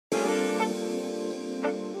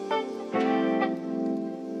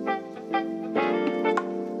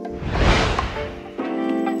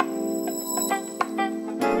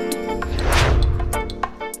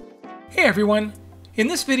everyone! In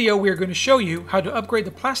this video we are going to show you how to upgrade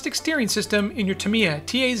the plastic steering system in your Tamiya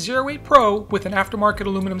TA08 Pro with an aftermarket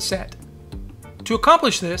aluminum set. To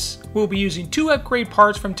accomplish this, we'll be using two upgrade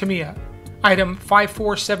parts from Tamiya, item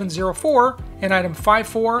 54704 and item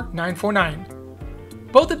 54949.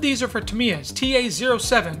 Both of these are for Tamiya's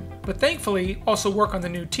TA07, but thankfully also work on the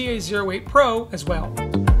new TA08 Pro as well.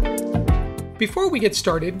 Before we get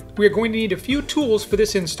started, we are going to need a few tools for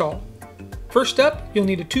this install. First up, you'll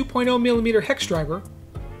need a 2.0mm hex driver,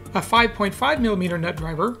 a 5.5mm nut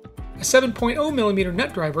driver, a 7.0mm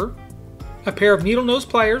nut driver, a pair of needle nose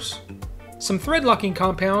pliers, some thread locking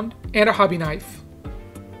compound, and a hobby knife.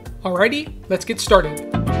 Alrighty, let's get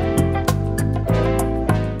started.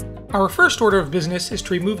 Our first order of business is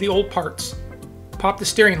to remove the old parts. Pop the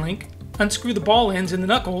steering link, unscrew the ball ends and the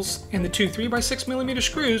knuckles, and the two 3x6mm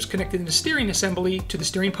screws connected in the steering assembly to the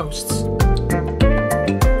steering posts.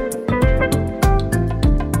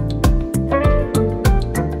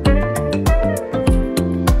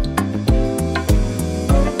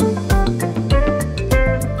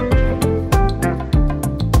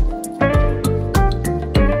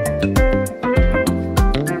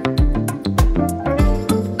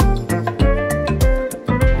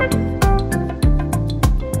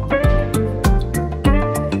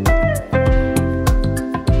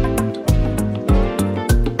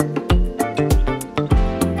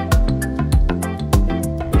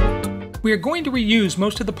 We are going to reuse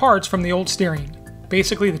most of the parts from the old steering,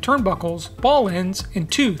 basically the turnbuckles, ball ends, and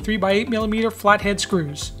two 3x8mm flathead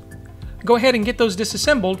screws. Go ahead and get those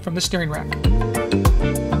disassembled from the steering rack.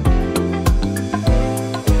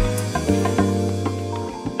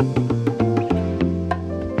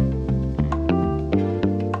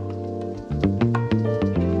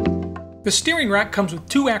 The steering rack comes with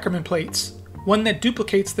two Ackermann plates, one that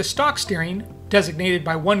duplicates the stock steering, designated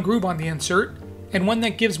by one groove on the insert, and one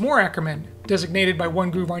that gives more Ackermann, designated by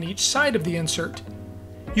one groove on each side of the insert.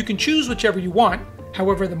 You can choose whichever you want,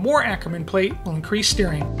 however the more Ackermann plate will increase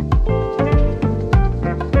steering.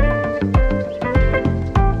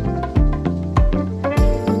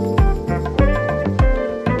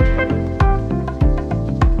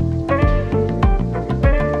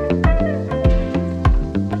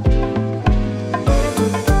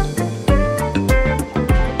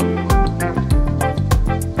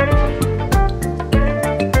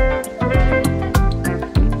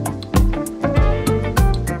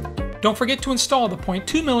 Don't forget to install the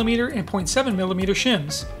 0.2mm and 0.7mm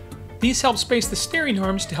shims. These help space the steering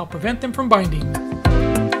arms to help prevent them from binding.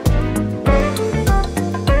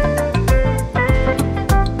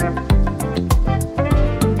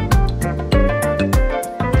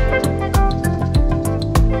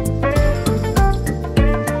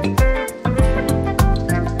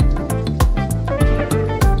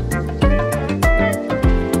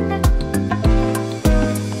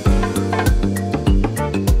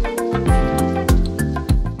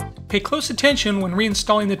 Pay close attention when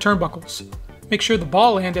reinstalling the turnbuckles. Make sure the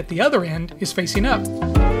ball end at the other end is facing up.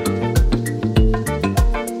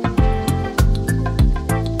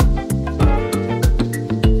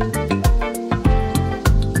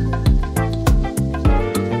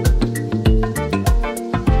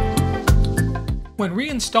 When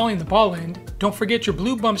reinstalling the ball end, don't forget your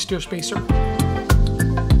blue bump steer spacer.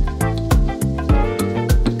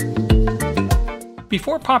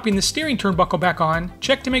 Before popping the steering turnbuckle back on,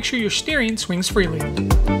 check to make sure your steering swings freely.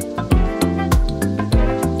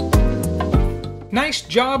 Nice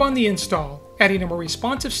job on the install, adding a more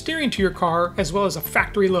responsive steering to your car as well as a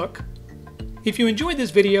factory look. If you enjoyed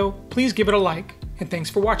this video, please give it a like, and thanks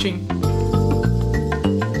for watching.